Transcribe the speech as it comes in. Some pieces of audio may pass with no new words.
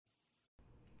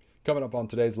Coming up on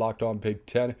today's Locked On Big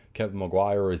Ten, Kevin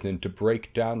McGuire is in to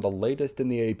break down the latest in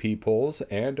the AP polls,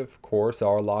 and of course,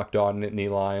 our Locked On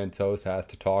Nittany Lions host has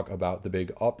to talk about the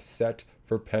big upset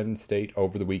for Penn State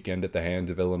over the weekend at the hands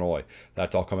of Illinois.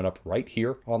 That's all coming up right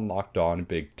here on Locked On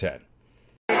Big Ten.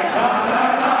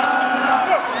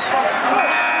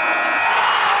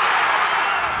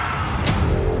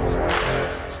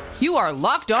 You are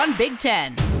Locked On Big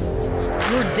Ten,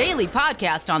 your daily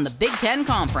podcast on the Big Ten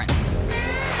Conference.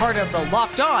 Part of the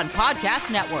Locked On Podcast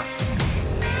Network.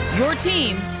 Your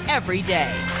team every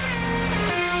day.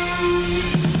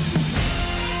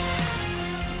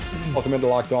 Welcome into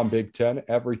Locked On Big Ten.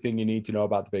 Everything you need to know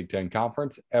about the Big Ten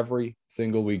Conference every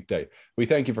single weekday. We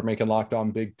thank you for making Locked On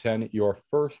Big Ten your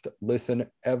first listen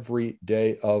every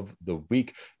day of the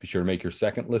week. Be sure to make your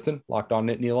second listen Locked On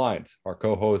Nittany Lions. Our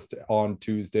co-host on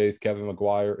Tuesdays, Kevin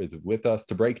McGuire, is with us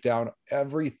to break down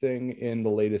everything in the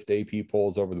latest AP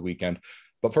polls over the weekend.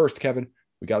 But first, Kevin,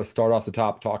 we got to start off the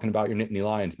top talking about your Nittany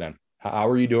Lions, man. How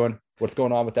are you doing? What's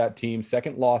going on with that team?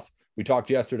 Second loss. We talked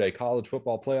yesterday. College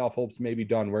football playoff hopes may be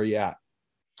done. Where are you at?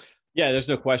 Yeah, there's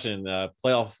no question.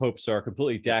 Playoff hopes are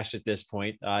completely dashed at this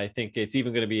point. I think it's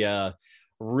even going to be a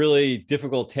really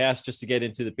difficult task just to get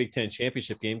into the Big Ten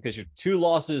championship game because you're two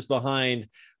losses behind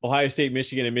Ohio State,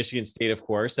 Michigan, and Michigan State, of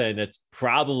course. And it's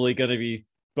probably going to be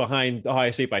behind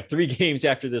Ohio State by 3 games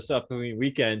after this upcoming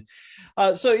weekend.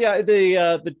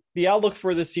 The outlook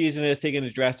for the season has taken a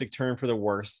drastic turn for the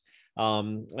worse.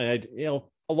 A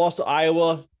loss to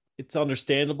Iowa, it's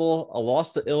understandable. A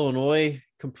loss to Illinois,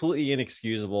 completely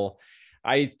inexcusable.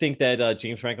 I think that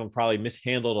James Franklin probably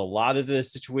mishandled a lot of the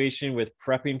situation with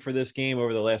prepping for this game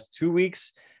over the last 2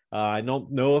 weeks. I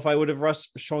don't know if I would have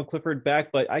rushed Sean Clifford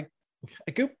back, but I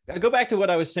go back to what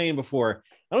I was saying before.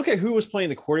 I don't care who was playing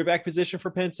the quarterback position for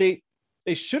Penn State.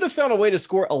 They should have found a way to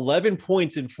score 11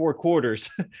 points in 4 quarters.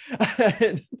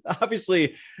 And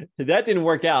obviously, that didn't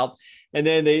work out. And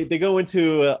then they go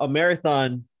into a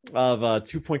marathon of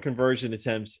 2-point conversion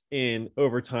attempts in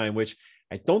overtime, which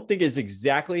I don't think is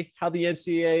exactly how the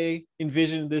NCAA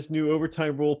envisioned this new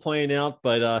overtime rule playing out.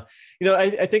 But,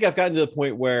 I think I've gotten to the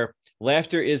point where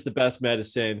laughter is the best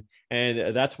medicine.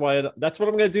 And that's what I'm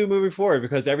going to do moving forward,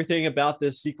 because everything about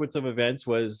this sequence of events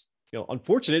was,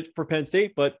 unfortunate for Penn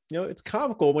State, but, it's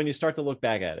comical when you start to look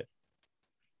back at it.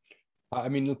 I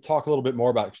mean, let's talk a little bit more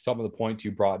about some of the points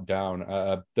you brought down.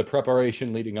 The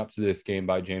preparation leading up to this game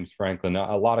by James Franklin.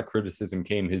 A lot of criticism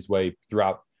came his way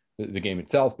throughout the game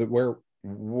itself, but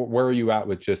where are you at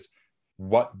with just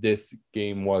what this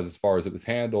game was as far as it was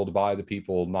handled by the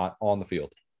people not on the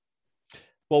field?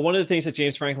 Well, one of the things that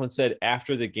James Franklin said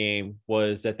after the game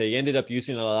was that they ended up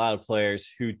using a lot of players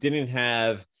who didn't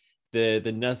have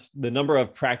the number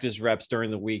of practice reps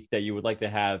during the week that you would like to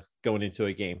have going into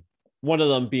a game. One of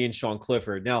them being Sean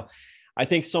Clifford. Now, I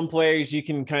think some players you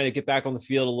can kind of get back on the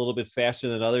field a little bit faster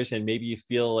than others, and maybe you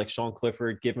feel like Sean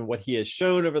Clifford, given what he has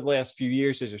shown over the last few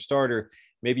years as your starter,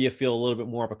 maybe you feel a little bit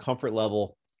more of a comfort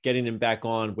level getting him back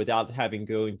on without having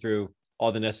going through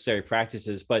all the necessary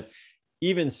practices. But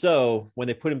even so, when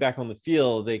they put him back on the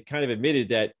field, they kind of admitted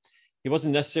that he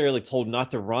wasn't necessarily told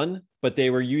not to run, but they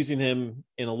were using him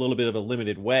in a little bit of a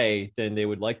limited way than they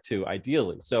would like to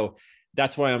ideally. So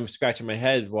that's why I'm scratching my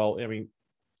head. Well, I mean,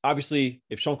 obviously,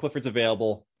 if Sean Clifford's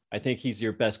available, I think he's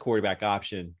your best quarterback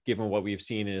option, given what we've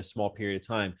seen in a small period of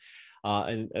time.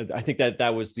 And I think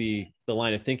that was the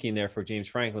line of thinking there for James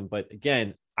Franklin. But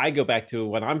again, I go back to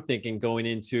what I'm thinking going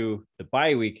into the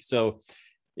bye week. So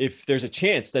if there's a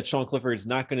chance that Sean Clifford is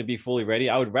not going to be fully ready,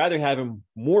 I would rather have him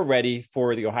more ready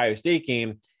for the Ohio State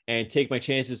game and take my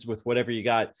chances with whatever you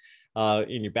got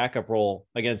in your backup role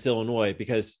against Illinois,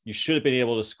 because you should have been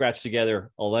able to scratch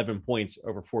together 11 points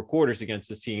over 4 quarters against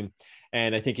this team.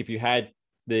 And I think if you had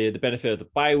the benefit of the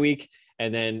bye week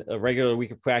and then a regular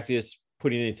week of practice,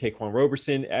 putting in Taquan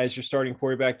Roberson as your starting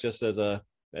quarterback, just as an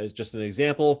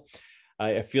example,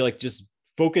 I feel like just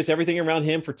focus everything around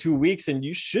him for 2 weeks and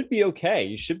you should be okay.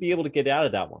 You should be able to get out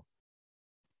of that one.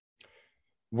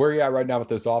 Where are you at right now with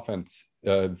this offense,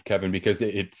 Kevin? Because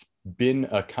it's been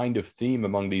a kind of theme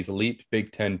among these elite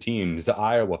Big Ten teams.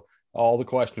 Iowa, all the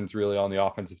questions really on the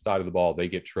offensive side of the ball, they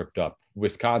get tripped up.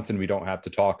 Wisconsin, we don't have to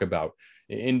talk about.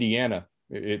 Indiana,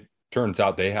 it turns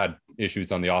out they had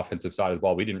issues on the offensive side of the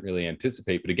ball we didn't really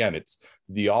anticipate. But again, it's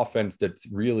the offense that's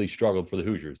really struggled for the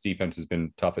Hoosiers. Defense has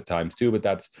been tough at times too, but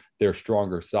that's their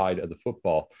stronger side of the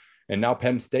football. And now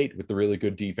Penn State with the really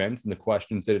good defense and the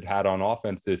questions that it had on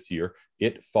offense this year,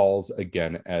 it falls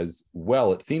again as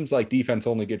well. It seems like defense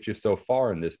only gets you so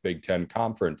far in this Big Ten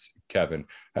conference, Kevin.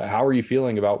 How are you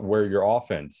feeling about where your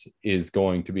offense is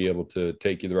going to be able to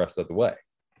take you the rest of the way?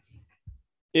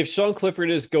 If Sean Clifford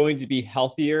is going to be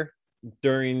healthier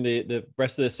during the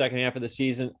rest of the second half of the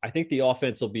season, I think the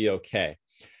offense will be okay.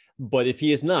 But if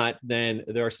he is not, then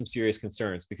there are some serious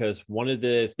concerns, because one of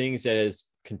the things that has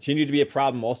continued to be a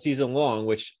problem all season long,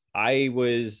 which I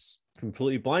was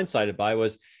completely blindsided by,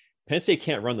 was Penn State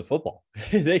can't run the football.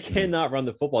 They cannot run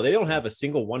the football. They don't have a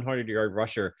single 100-yard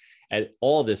rusher at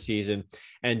all this season.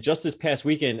 And just this past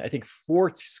weekend, I think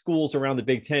 4 schools around the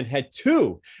Big Ten had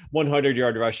 2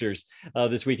 100-yard rushers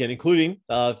this weekend, including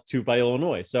 2 by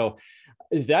Illinois. So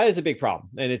that is a big problem.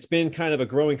 And it's been kind of a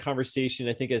growing conversation,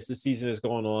 I think, as the season has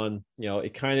gone on.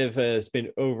 It kind of has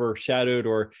been overshadowed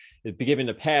or been given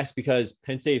a pass because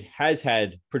Penn State has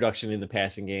had production in the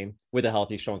passing game with a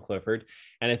healthy Sean Clifford.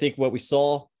 And I think what we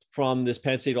saw from this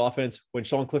Penn State offense when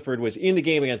Sean Clifford was in the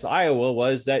game against Iowa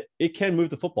was that it can move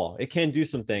the football. It can do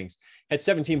some things. Had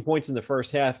 17 points in the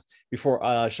first half before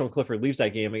Sean Clifford leaves that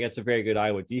game against a very good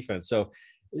Iowa defense. So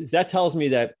that tells me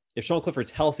that if Sean Clifford's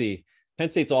healthy, Penn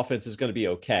State's offense is going to be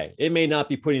okay. It may not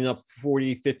be putting up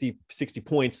 40, 50, 60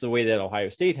 points the way that Ohio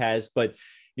State has, but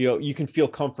you can feel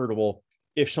comfortable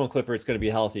if Sean Clifford is going to be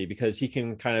healthy, because he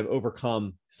can kind of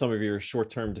overcome some of your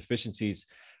short-term deficiencies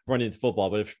running the football.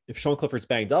 But if Sean Clifford's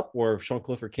banged up, or if Sean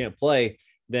Clifford can't play,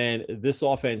 then this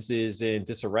offense is in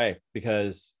disarray,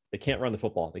 because they can't run the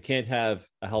football. They can't have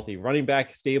a healthy running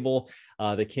back stable.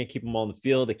 They can't keep them on the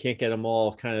field. They can't get them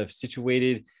all kind of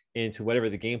situated into whatever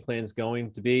the game plan is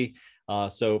going to be.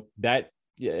 So that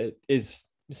is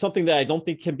something that I don't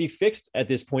think can be fixed at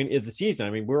this point of the season. I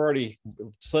mean, we're already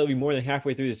slightly more than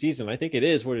halfway through the season. I think it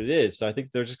is what it is. So I think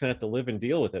they're just going to have to live and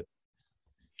deal with it.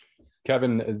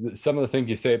 Kevin, some of the things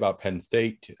you say about Penn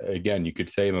State, again, you could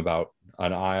say them about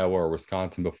an Iowa or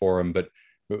Wisconsin before him, but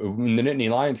in the Nittany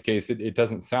Lions case, it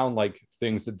doesn't sound like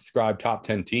things that describe top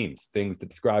 10 teams, things that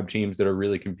describe teams that are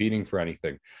really competing for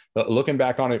anything. But looking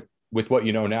back on it with what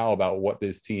you know now about what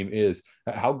this team is,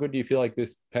 how good do you feel like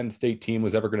this Penn State team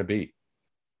was ever going to be?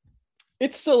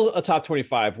 It's still a top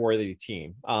 25 worthy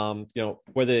team.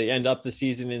 Whether they end up the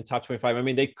season in top 25, I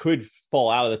mean, they could fall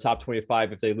out of the top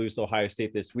 25 if they lose to Ohio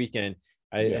State this weekend.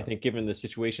 I think given the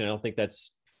situation, I don't think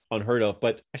that's unheard of,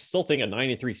 but I still think a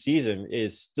 9-3 season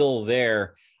is still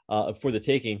there for the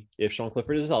taking if Sean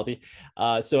Clifford is healthy.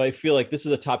 So I feel like this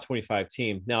is a top 25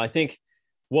 team. Now, I think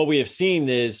what we have seen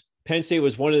is Penn State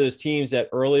was one of those teams that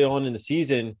early on in the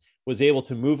season was able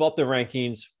to move up the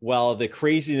rankings, while the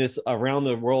craziness around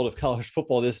the world of college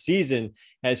football this season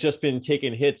has just been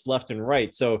taking hits left and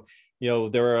right. So,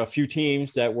 there are a few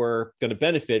teams that were going to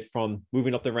benefit from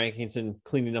moving up the rankings and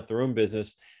cleaning up their own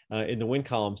business in the win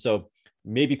column. So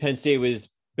maybe Penn State was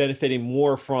benefiting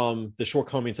more from the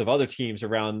shortcomings of other teams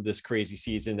around this crazy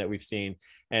season that we've seen.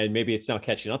 And maybe it's now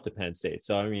catching up to Penn State.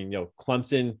 So, I mean,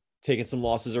 Clemson taking some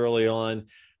losses early on.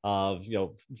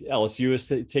 LSU is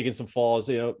taking some falls.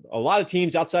 A lot of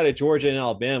teams outside of Georgia and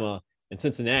Alabama and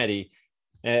Cincinnati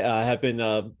have been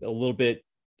a little bit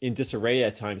in disarray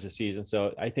at times this season.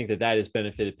 So I think that has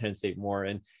benefited Penn State more.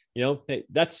 And,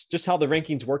 that's just how the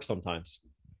rankings work sometimes.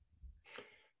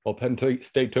 Well, Penn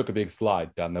State took a big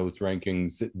slide down those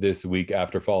rankings this week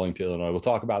after falling to Illinois. We'll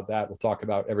talk about that. We'll talk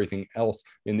about everything else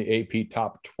in the AP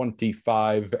Top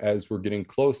 25 as we're getting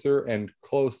closer and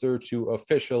closer to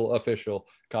official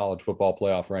college football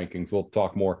playoff rankings. We'll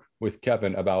talk more with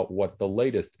Kevin about what the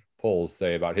latest polls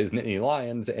say about his Nittany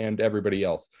Lions and everybody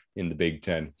else in the Big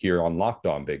Ten here on Locked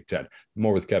On Big Ten.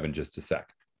 More with Kevin just a sec.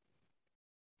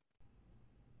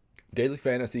 Daily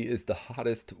fantasy is the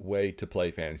hottest way to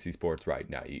play fantasy sports right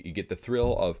now. You get the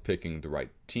thrill of picking the right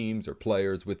teams or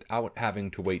players without having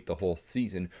to wait the whole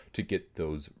season to get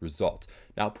those results.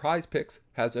 Now, Prize Picks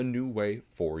has a new way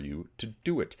for you to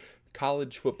do it.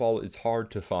 College football is hard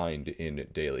to find in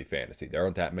daily fantasy. There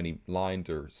aren't that many lines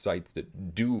or sites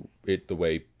that do it the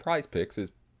way Prize Picks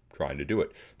is trying to do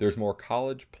it. There's more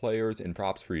college players and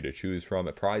props for you to choose from.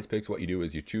 At Prize Picks, what you do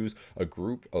is you choose a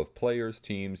group of players,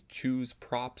 teams, choose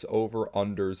props over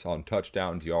unders on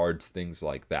touchdowns, yards, things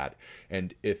like that.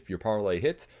 And if your parlay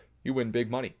hits, you win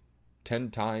big money.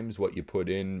 10 times what you put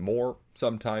in, more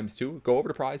sometimes too. Go over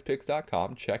to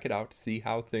prizepicks.com, check it out, see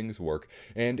how things work.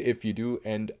 And if you do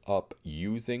end up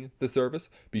using the service,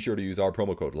 be sure to use our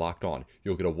promo code LOCKEDON.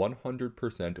 You'll get a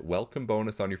 100% welcome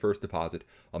bonus on your first deposit,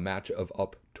 a match of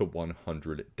up to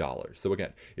 $100. So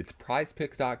again, it's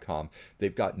prizepicks.com.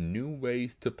 They've got new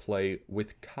ways to play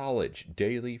with college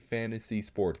daily fantasy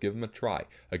sports. Give them a try.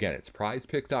 Again, it's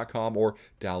prizepicks.com or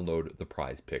download the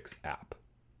Prize Picks app.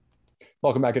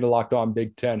 Welcome back into Locked On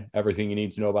Big Ten. Everything you need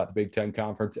to know about the Big Ten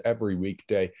Conference every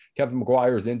weekday. Kevin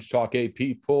McGuire is in to talk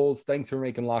AP polls. Thanks for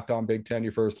making Locked On Big Ten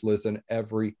your first listen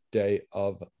every day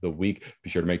of the week.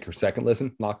 Be sure to make your second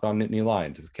listen Locked On Nittany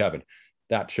Lions with Kevin.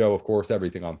 that show, of course,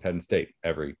 everything on Penn State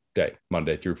every day,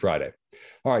 Monday through Friday.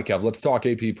 All right, Kev, let's talk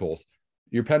AP polls.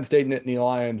 Your Penn State Nittany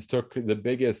Lions took the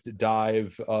biggest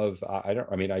dive of,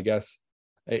 I guess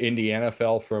Indiana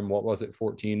fell from,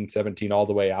 14, 17 all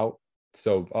the way out.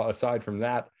 So aside from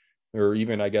that, or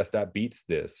even I guess that beats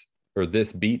this, or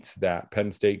this beats that,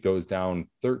 Penn State goes down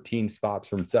 13 spots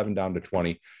from 7 down to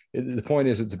 20. The point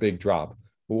is it's a big drop.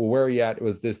 Where are you at?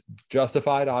 Was this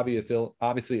justified?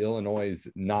 Obviously, Illinois is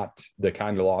not the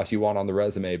kind of loss you want on the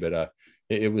resume, but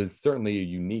it was certainly a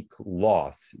unique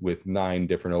loss with 9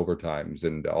 different overtimes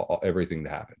and everything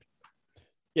that happened.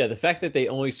 Yeah, the fact that they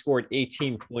only scored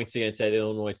 18 points against that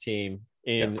Illinois team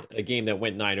in a game that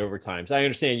went 9 overtimes. I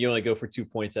understand you only go for 2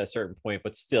 points at a certain point,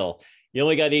 but still, you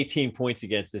only got 18 points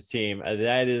against this team.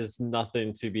 That is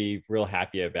nothing to be real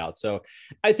happy about. So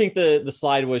I think the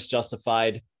slide was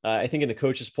justified. I think in the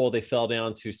coaches poll, they fell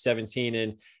down to 17,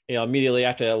 and immediately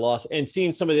after that loss, and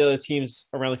seeing some of the other teams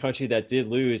around the country that did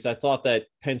lose, I thought that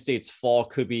Penn State's fall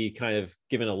could be kind of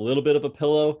given a little bit of a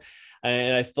pillow.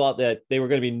 And I thought that they were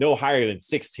going to be no higher than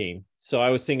 16. So I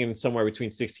was thinking somewhere between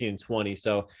 16 and 20.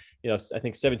 So, I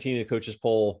think 17 in the coaches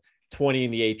poll, 20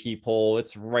 in the AP poll.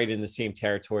 It's right in the same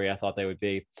territory I thought they would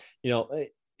be.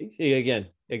 Again,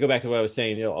 I go back to what I was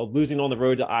saying, losing on the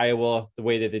road to Iowa the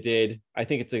way that they did, I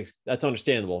think that's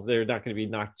understandable. They're not going to be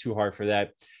knocked too hard for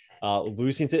that.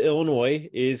 Losing to Illinois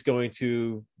is going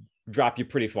to drop you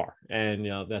pretty far. And,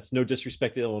 that's no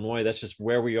disrespect to Illinois. That's just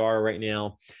where we are right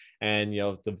now. And,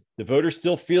 the voters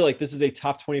still feel like this is a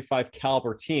top 25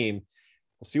 caliber team.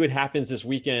 We'll see what happens this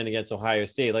weekend against Ohio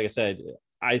State. Like I said,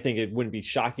 I think it wouldn't be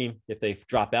shocking if they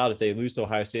drop out, if they lose to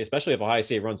Ohio State, especially if Ohio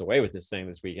State runs away with this thing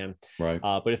this weekend. Right.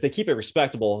 But if they keep it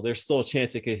respectable, there's still a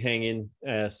chance it could hang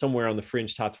in somewhere on the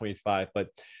fringe top 25. But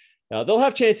they'll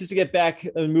have chances to get back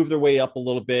and move their way up a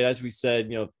little bit. As we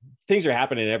said, things are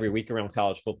happening every week around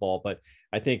college football, but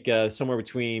I think somewhere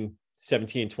between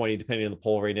 17 and 20, depending on the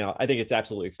poll right now, I think it's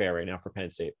absolutely fair right now for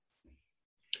Penn State.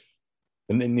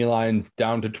 And then the Lions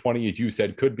down to 20, as you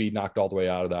said, could be knocked all the way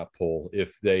out of that poll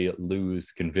if they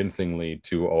lose convincingly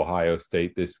to Ohio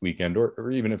State this weekend,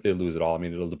 or even if they lose it all. I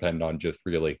mean, it'll depend on just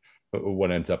really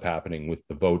what ends up happening with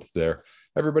the votes there.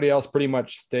 Everybody else pretty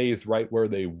much stays right where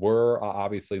they were.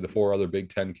 Obviously, the 4 other Big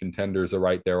Ten contenders are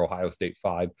right there. Ohio State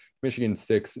 5, Michigan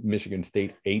 6, Michigan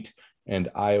State 8, and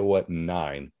Iowa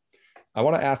 9. I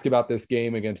want to ask about this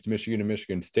game against Michigan and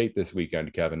Michigan State this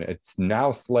weekend, Kevin. It's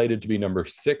now slated to be number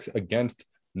 6 against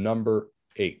number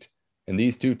 8. And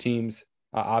these two teams,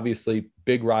 obviously,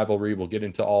 big rivalry. We'll get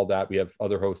into all that. We have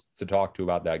other hosts to talk to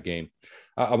about that game.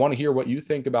 I want to hear what you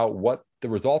think about what the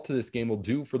result of this game will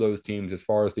do for those teams as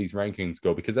far as these rankings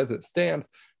go, because as it stands,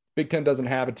 Big Ten doesn't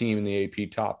have a team in the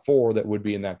AP top 4 that would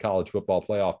be in that college football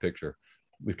playoff picture.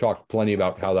 We've talked plenty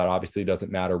about how that obviously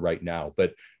doesn't matter right now,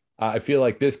 but I feel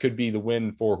like this could be the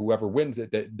win for whoever wins it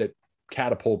that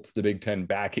catapults the Big Ten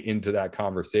back into that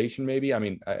conversation. Maybe. I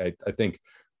mean, I think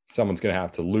someone's going to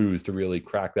have to lose to really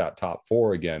crack that top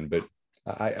 4 again, but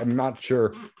I'm not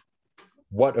sure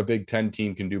what a Big Ten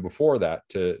team can do before that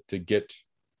to get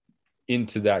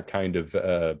into that kind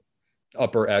of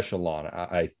upper echelon.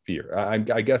 I fear.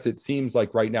 I guess it seems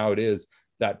like right now it is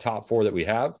that top 4 that we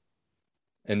have,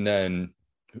 and then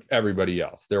everybody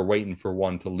else, they're waiting for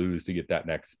one to lose to get that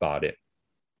next spot in.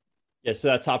 Yeah, so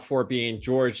that top 4 being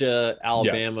Georgia,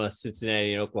 Alabama,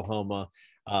 Cincinnati, and Oklahoma.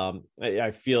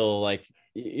 I feel like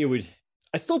it would.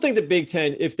 I still think the Big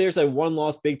Ten, if there's a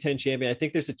one-loss Big Ten champion, I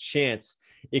think there's a chance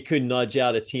it could nudge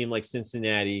out a team like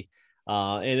Cincinnati.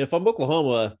 And if I'm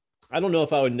Oklahoma, I don't know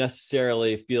if I would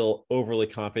necessarily feel overly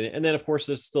confident. And then, of course,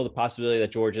 there's still the possibility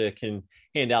that Georgia can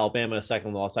hand Alabama a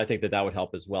second loss. I think that would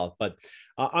help as well. But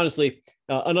honestly,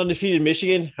 an undefeated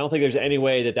Michigan, I don't think there's any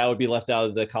way that would be left out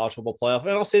of the college football playoff.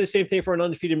 And I'll say the same thing for an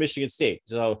undefeated Michigan State.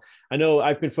 So I know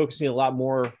I've been focusing a lot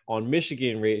more on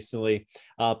Michigan recently,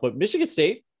 but Michigan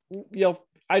State,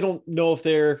 I don't know if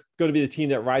they're going to be the team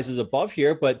that rises above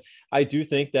here, but I do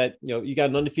think that, you got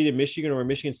an undefeated Michigan or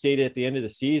Michigan State at the end of the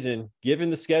season, given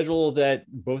the schedule that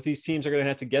both these teams are going to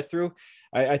have to get through.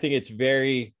 I think it's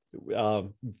very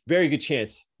good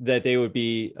chance that they would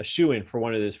be a shoo-in for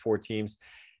one of those 4 teams.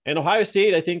 And Ohio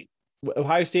State, I think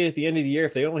Ohio State at the end of the year,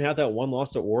 if they only have that one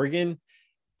loss to Oregon,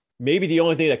 maybe the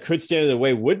only thing that could stand in the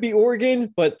way would be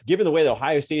Oregon. But given the way that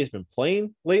Ohio State has been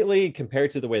playing lately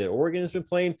compared to the way that Oregon has been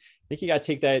playing, I think you got to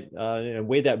take that and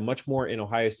weigh that much more in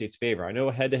Ohio State's favor. I know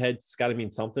head-to-head it's got to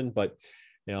mean something, but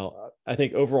I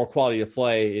think overall quality of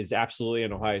play is absolutely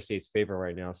in Ohio State's favor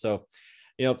right now. So,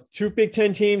 2 Big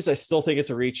Ten teams, I still think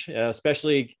it's a reach,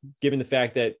 especially given the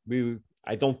fact that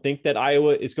I don't think that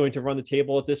Iowa is going to run the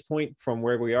table at this point from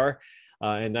where we are.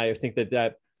 And I think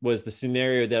that was the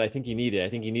scenario that I think he needed. I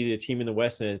think he needed a team in the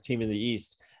West and a team in the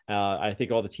East. I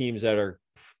think all the teams that are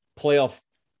playoff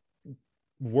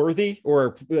worthy,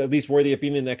 or at least worthy of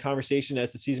being in that conversation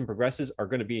as the season progresses, are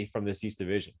going to be from this East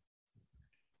Division.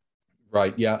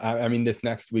 Right. Yeah. I mean, this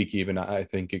next week, even, I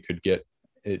think it could get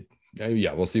it.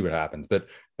 Yeah, we'll see what happens. But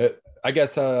I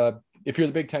guess if you're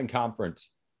the Big Ten Conference,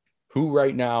 who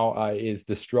right now is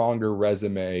the stronger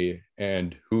resume,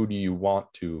 and who do you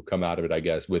want to come out of it, I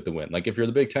guess, with the win? Like, if you're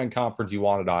the Big Ten Conference, you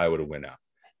wanted Iowa to win out,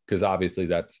 because obviously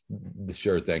that's the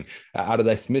sure thing. Out of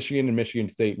this Michigan and Michigan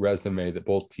State resume that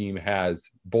both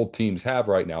teams have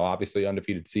right now, obviously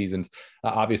undefeated seasons.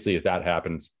 Obviously, if that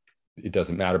happens, it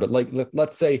doesn't matter. But like,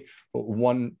 let's say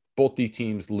both these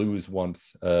teams lose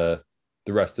once.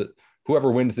 The rest of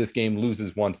whoever wins this game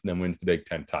loses once and then wins the Big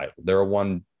Ten title. They're a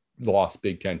one-loss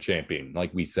Big Ten champion,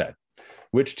 like we said.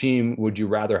 Which team would you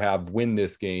rather have win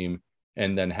this game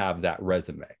and then have that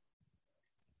resume?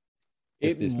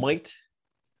 It might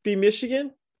be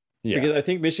Michigan, because I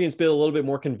think Michigan's been a little bit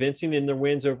more convincing in their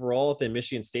wins overall than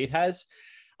Michigan State has,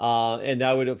 and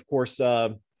that would, of course,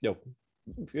 it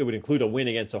would include a win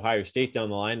against Ohio State down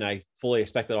the line. I fully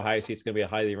expect that Ohio State's going to be a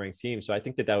highly ranked team, so I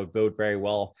think that would bode very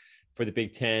well for the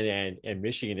Big Ten and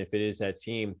Michigan if it is that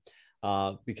team,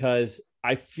 because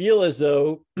I feel as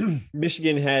though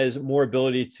Michigan has more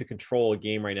ability to control a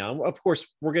game right now. Of course,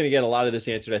 we're going to get a lot of this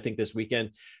answered, I think, this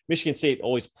weekend. Michigan State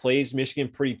always plays Michigan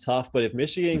pretty tough, but if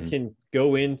Michigan can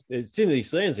go in, it's in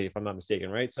East Lansing, if I'm not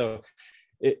mistaken, right? So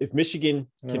if Michigan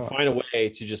can find a way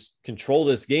to just control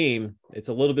this game, it's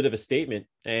a little bit of a statement.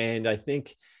 And I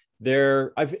think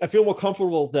I feel more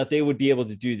comfortable that they would be able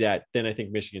to do that than I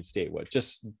think Michigan State would,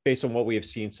 just based on what we have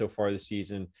seen so far this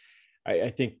season.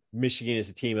 I think Michigan is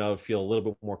a team I would feel a little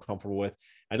bit more comfortable with.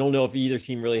 I don't know if either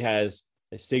team really has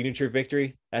a signature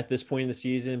victory at this point in the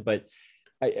season, but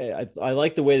I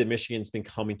like the way that Michigan's been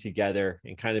coming together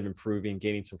and kind of improving,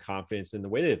 gaining some confidence in the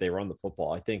way that they run the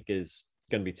football, I think is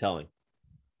going to be telling.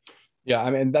 Yeah, I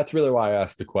mean, that's really why I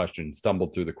asked the question,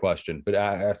 stumbled through the question, but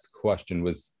I asked the question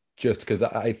was just because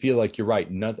I feel like you're right.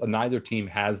 Neither team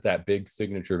has that big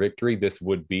signature victory. This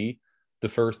would be the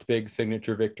first big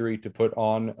signature victory to put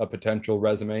on a potential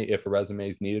resume if a resume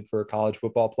is needed for a college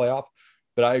football playoff.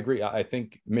 But I agree. I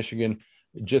think Michigan,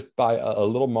 just by a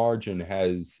little margin,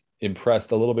 has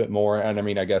impressed a little bit more. And I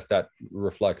mean, I guess that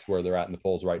reflects where they're at in the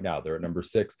polls right now. They're at number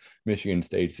 6, Michigan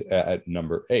State's at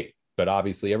number 8. But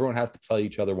obviously, everyone has to play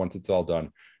each other once it's all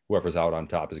done. Whoever's out on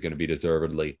top is going to be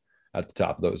deservedly at the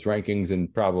top of those rankings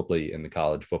and probably in the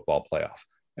college football playoff.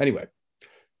 Anyway,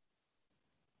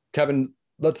 Kevin,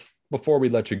 before we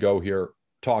let you go here,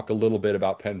 talk a little bit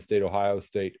about Penn State, Ohio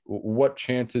State. What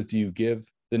chances do you give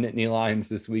the Nittany Lions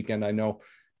this weekend? I know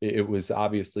it was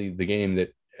obviously the game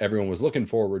that everyone was looking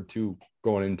forward to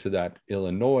going into that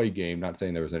Illinois game. Not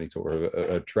saying there was any sort of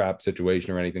a trap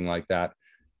situation or anything like that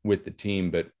with the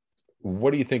team, but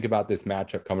what do you think about this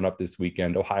matchup coming up this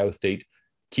weekend? Ohio State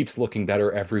keeps looking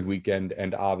better every weekend,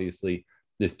 and obviously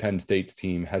this Penn State's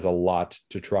team has a lot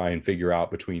to try and figure out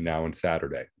between now and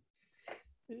Saturday.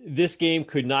 This game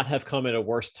could not have come at a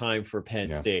worse time for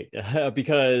Penn State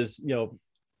because,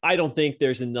 I don't think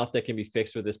there's enough that can be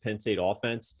fixed with this Penn State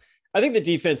offense. I think the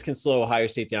defense can slow Ohio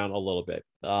State down a little bit.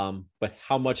 But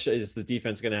how much is the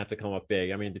defense going to have to come up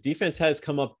big? I mean, the defense has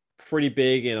come up pretty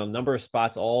big in a number of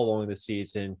spots all along the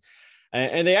season.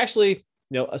 And they actually,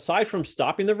 aside from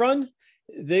stopping the run,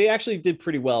 they actually did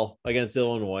pretty well against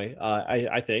Illinois.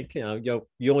 I think, you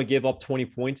only give up 20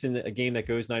 points in a game that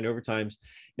goes 9 overtimes.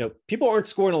 People aren't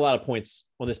scoring a lot of points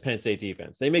on this Penn State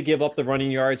defense. They may give up the running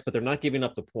yards, but they're not giving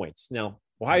up the points. Now,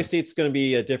 Ohio State's going to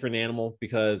be a different animal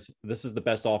because this is the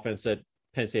best offense that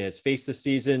Penn State has faced this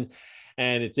season,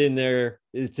 and it's in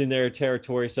their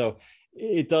territory. So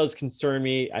it does concern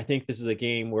me. I think this is a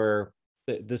game where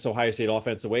this Ohio State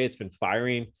offense, the way it's been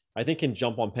firing, I think can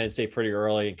jump on Penn State pretty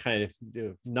early and kind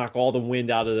of knock all the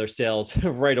wind out of their sails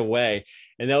right away.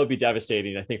 And that would be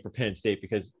devastating, I think, for Penn State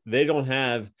because they don't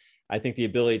have, I think, the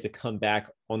ability to come back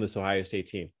on this Ohio State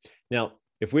team. Now,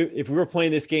 if we were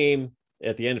playing this game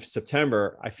at the end of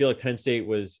September, I feel like Penn State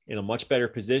was in a much better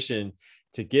position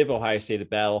to give Ohio State a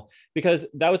battle because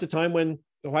that was a time when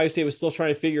Ohio State was still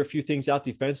trying to figure a few things out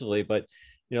defensively. But,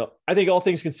 I think all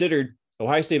things considered,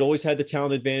 Ohio State always had the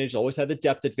talent advantage, always had the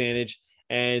depth advantage.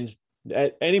 And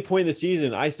at any point in the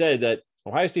season, I said that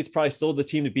Ohio State's probably still the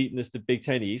team to beat in the Big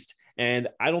Ten East. And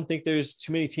I don't think there's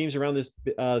too many teams around this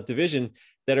division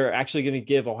that are actually going to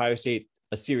give Ohio State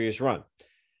a serious run.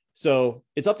 So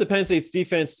it's up to Penn State's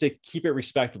defense to keep it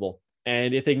respectable.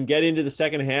 And if they can get into the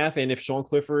second half, and if Sean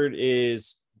Clifford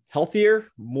is healthier,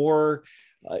 more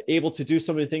able to do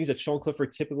some of the things that Sean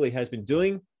Clifford typically has been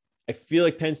doing, I feel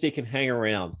like Penn State can hang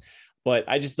around, but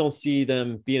I just don't see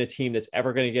them being a team that's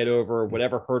ever going to get over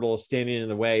whatever hurdle is standing in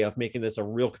the way of making this a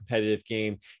real competitive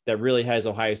game that really has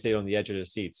Ohio State on the edge of the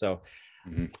seat. So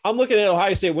I'm looking at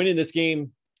Ohio State winning this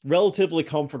game relatively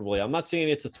comfortably. I'm not saying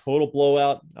it's a total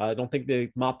blowout. I don't think they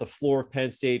mop the floor of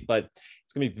Penn State, but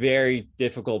it's going to be a very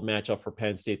difficult matchup for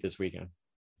Penn State this weekend.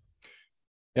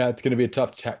 Yeah, it's going to be a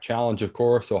tough challenge, of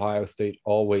course. Ohio State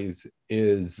always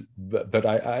is. But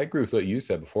I agree with what you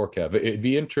said before, Kev. It'd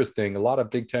be interesting. A lot of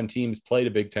Big Ten teams played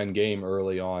a Big Ten game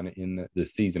early on in the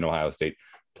season. Ohio State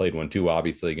played one too,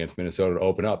 obviously, against Minnesota to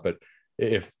open up. But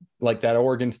if like that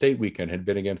Oregon State weekend had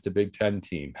been against a Big Ten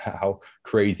team, how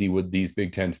crazy would these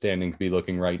Big Ten standings be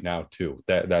looking right now too?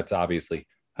 That's obviously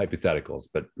hypotheticals,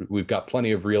 but we've got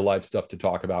plenty of real life stuff to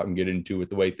talk about and get into with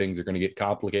the way things are going to get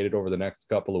complicated over the next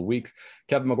couple of weeks.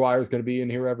 Kevin McGuire is going to be in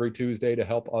here every Tuesday to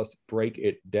help us break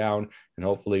it down, and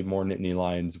hopefully more Nittany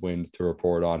Lions wins to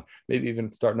report on, maybe even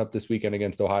starting up this weekend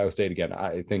against Ohio State again.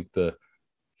 I think the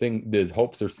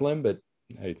hopes are slim, but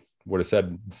I would have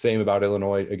said the same about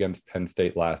Illinois against Penn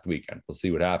State last weekend. We'll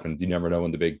see what happens. You never know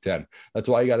in the Big Ten. That's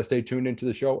why you got to stay tuned into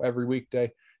the show every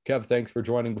weekday. Kev, thanks for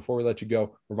joining. Before we let you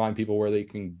go, remind people where they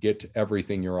can get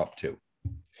everything you're up to.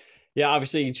 Yeah,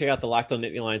 obviously you can check out the Locked On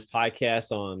Nittany Lions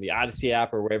podcast on the Odyssey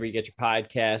app or wherever you get your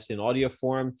podcasts in audio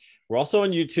form. We're also on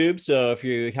YouTube. So if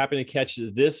you happen to catch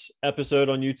this episode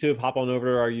on YouTube, hop on over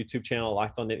to our YouTube channel,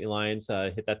 Locked On Nittany Lions,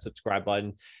 hit that subscribe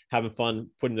button, having fun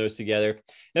putting those together.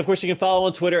 And of course, you can follow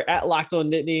on Twitter at Locked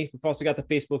On Nittany. We've also got the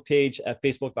Facebook page at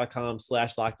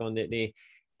facebook.com/Locked On Nittany.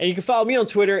 And you can follow me on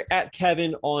Twitter at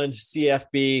Kevin on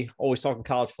CFB, always talking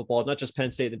college football, not just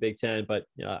Penn State and the Big Ten, but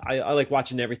I like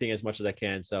watching everything as much as I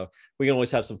can. So we can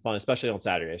always have some fun, especially on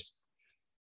Saturdays.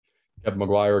 Kevin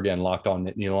McGuire, again, Locked On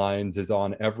Nittany Lions, is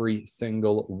on every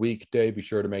single weekday. Be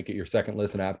sure to make it your second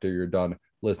listen after you're done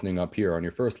listening up here on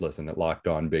your first listen at Locked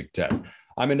On Big Ten.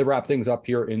 I'm in to wrap things up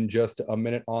here in just a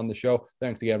minute on the show.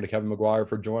 Thanks again to Kevin McGuire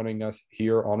for joining us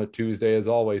here on a Tuesday. As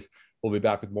always, we'll be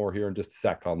back with more here in just a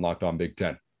sec on Locked On Big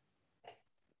Ten.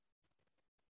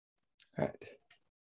 All right.